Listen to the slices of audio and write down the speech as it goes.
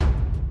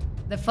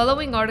The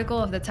following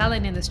article of the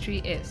talent industry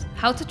is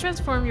How to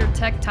Transform Your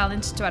Tech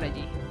Talent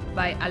Strategy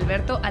by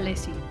Alberto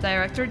Alesi,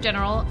 Director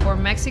General for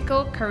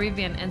Mexico,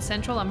 Caribbean, and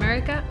Central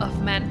America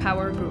of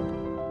Manpower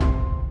Group.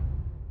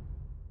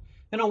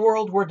 In a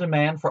world where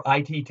demand for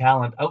IT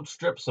talent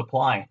outstrips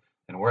supply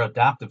and where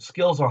adaptive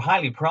skills are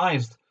highly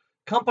prized,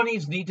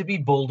 companies need to be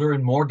bolder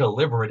and more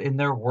deliberate in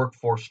their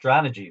workforce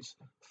strategies,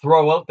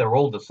 throw out their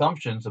old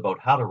assumptions about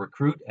how to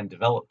recruit and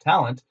develop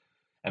talent,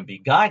 and be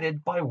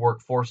guided by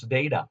workforce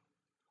data.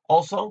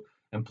 Also,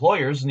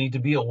 employers need to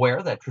be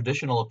aware that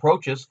traditional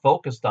approaches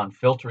focused on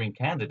filtering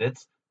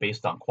candidates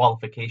based on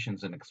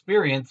qualifications and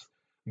experience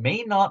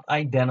may not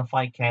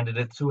identify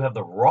candidates who have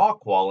the raw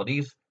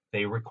qualities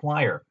they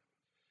require.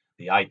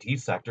 The IT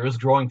sector is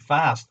growing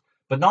fast,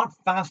 but not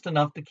fast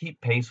enough to keep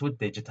pace with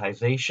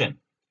digitization.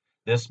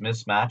 This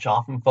mismatch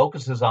often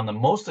focuses on the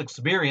most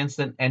experienced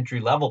and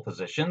entry-level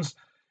positions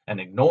and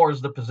ignores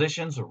the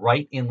positions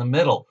right in the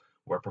middle,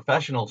 where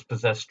professionals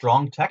possess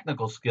strong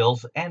technical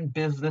skills and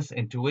business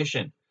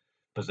intuition,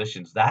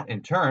 positions that,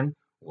 in turn,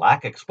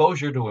 lack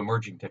exposure to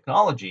emerging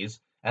technologies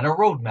and a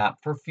roadmap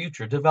for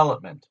future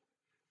development.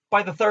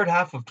 By the third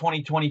half of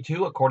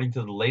 2022, according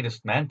to the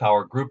latest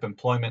Manpower Group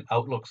Employment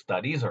Outlook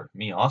Studies, or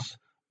MEOS,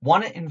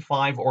 1 in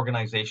 5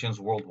 organizations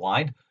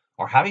worldwide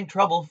are having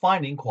trouble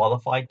finding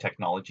qualified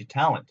technology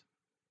talent.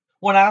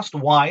 When asked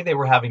why they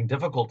were having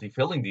difficulty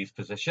filling these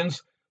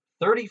positions,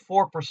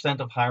 34%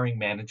 of hiring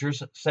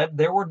managers said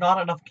there were not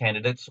enough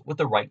candidates with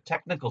the right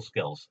technical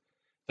skills.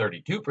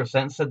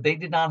 32% said they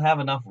did not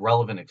have enough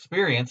relevant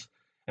experience,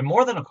 and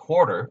more than a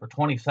quarter, or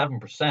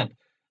 27%,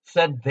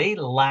 said they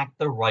lacked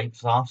the right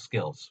soft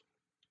skills.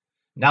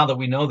 Now that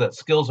we know that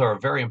skills are a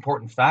very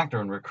important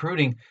factor in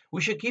recruiting, we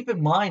should keep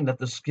in mind that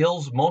the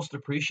skills most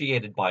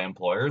appreciated by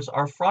employers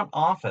are front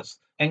office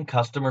and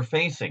customer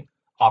facing,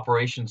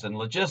 operations and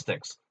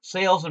logistics,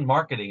 sales and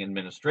marketing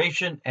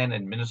administration and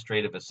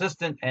administrative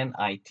assistant, and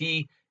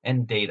IT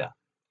and data.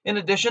 In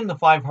addition, the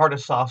 5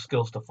 hardest soft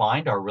skills to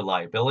find are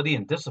reliability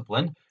and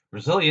discipline,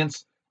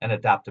 resilience and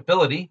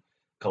adaptability,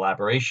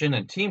 collaboration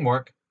and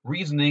teamwork,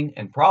 reasoning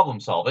and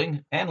problem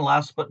solving, and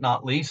last but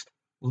not least,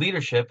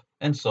 leadership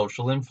and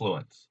social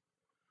influence.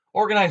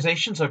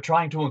 Organizations are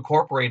trying to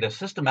incorporate a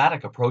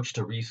systematic approach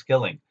to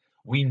reskilling.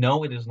 We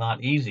know it is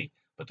not easy,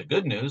 but the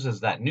good news is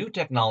that new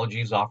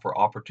technologies offer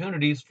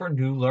opportunities for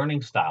new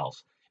learning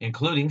styles,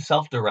 including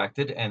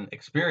self-directed and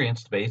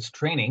experience-based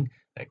training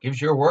that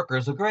gives your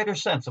workers a greater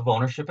sense of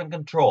ownership and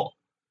control.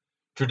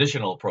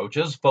 Traditional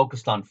approaches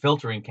focused on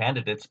filtering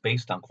candidates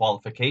based on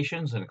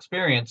qualifications and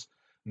experience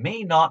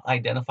may not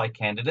identify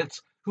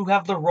candidates who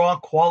have the raw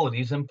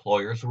qualities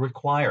employers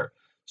require.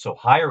 So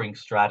hiring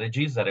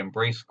strategies that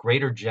embrace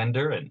greater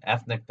gender and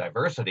ethnic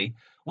diversity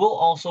will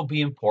also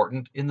be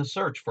important in the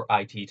search for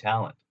IT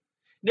talent.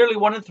 Nearly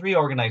 1 in 3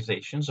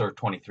 organizations, or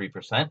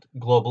 23%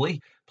 globally,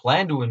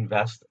 plan to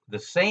invest the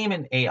same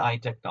in AI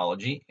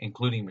technology,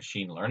 including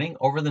machine learning,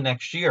 over the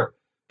next year,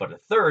 but a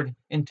third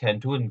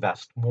intend to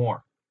invest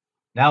more.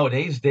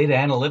 Nowadays, data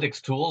analytics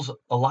tools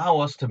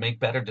allow us to make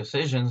better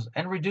decisions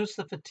and reduce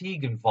the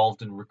fatigue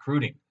involved in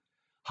recruiting.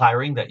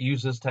 Hiring that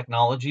uses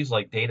technologies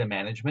like data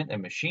management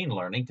and machine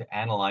learning to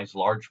analyze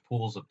large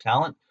pools of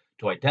talent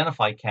to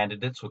identify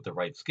candidates with the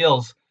right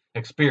skills,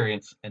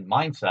 experience, and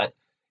mindset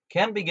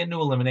can begin to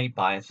eliminate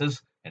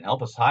biases and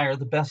help us hire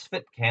the best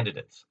fit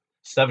candidates.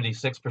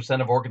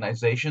 76% of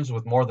organizations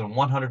with more than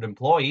 100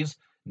 employees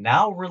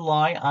now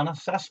rely on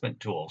assessment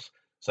tools,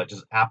 such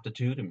as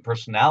aptitude and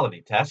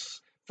personality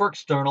tests, for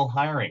external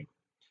hiring.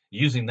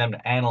 Using them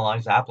to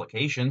analyze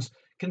applications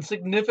can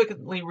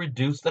significantly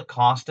reduce the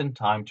cost and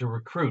time to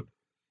recruit.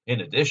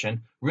 In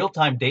addition,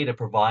 real-time data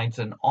provides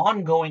an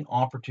ongoing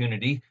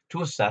opportunity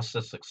to assess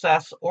the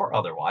success or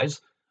otherwise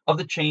of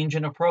the change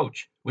in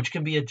approach, which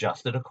can be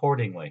adjusted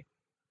accordingly.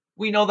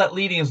 We know that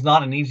leading is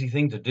not an easy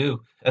thing to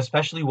do,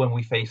 especially when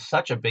we face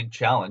such a big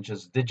challenge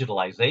as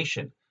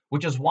digitalization,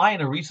 which is why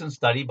in a recent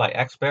study by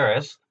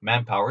Experis,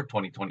 Manpower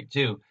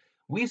 2022,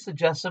 we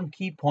suggest some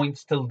key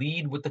points to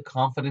lead with the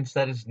confidence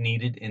that is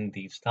needed in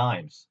these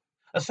times.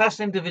 Assess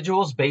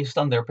individuals based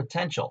on their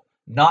potential,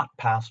 not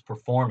past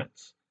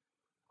performance.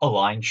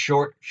 Align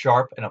short,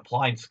 sharp, and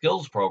applied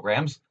skills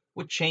programs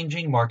with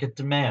changing market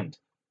demand.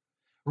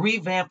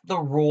 Revamp the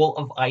role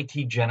of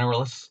IT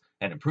generalists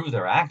and improve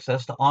their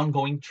access to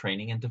ongoing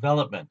training and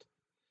development.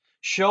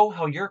 Show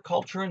how your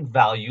culture and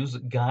values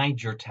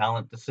guide your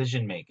talent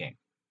decision making.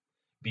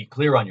 Be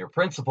clear on your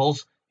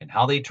principles and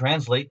how they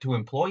translate to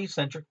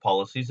employee-centric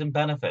policies and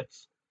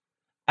benefits.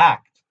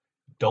 Act,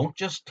 don't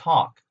just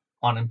talk,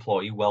 on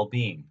employee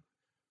well-being.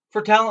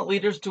 For talent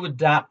leaders to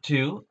adapt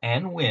to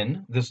and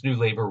win this new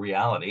labor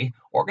reality,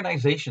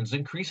 organizations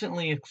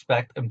increasingly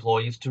expect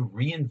employees to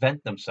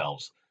reinvent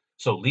themselves.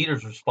 So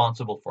leaders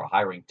responsible for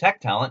hiring tech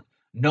talent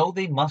know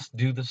they must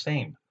do the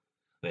same.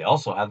 They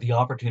also have the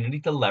opportunity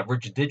to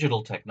leverage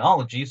digital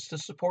technologies to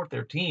support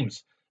their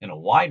teams in a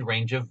wide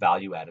range of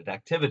value-added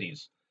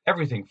activities.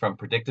 Everything from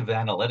predictive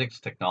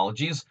analytics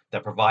technologies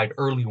that provide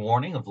early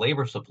warning of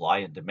labor supply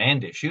and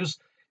demand issues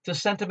to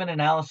sentiment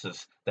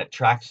analysis that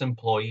tracks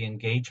employee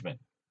engagement.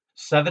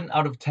 7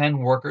 out of 10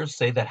 workers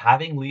say that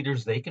having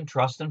leaders they can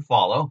trust and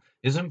follow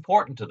is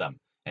important to them,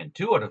 and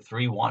 2 out of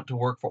 3 want to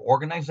work for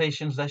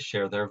organizations that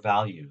share their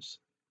values.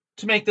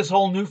 To make this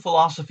whole new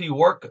philosophy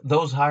work,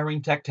 those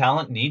hiring tech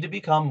talent need to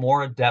become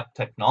more adept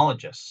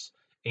technologists,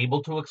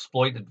 able to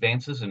exploit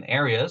advances in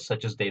areas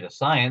such as data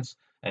science,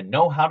 and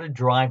know how to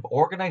drive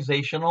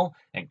organizational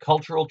and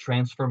cultural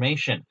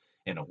transformation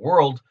in a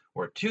world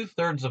where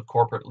two-thirds of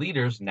corporate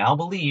leaders now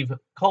believe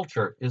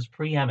culture is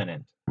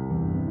preeminent.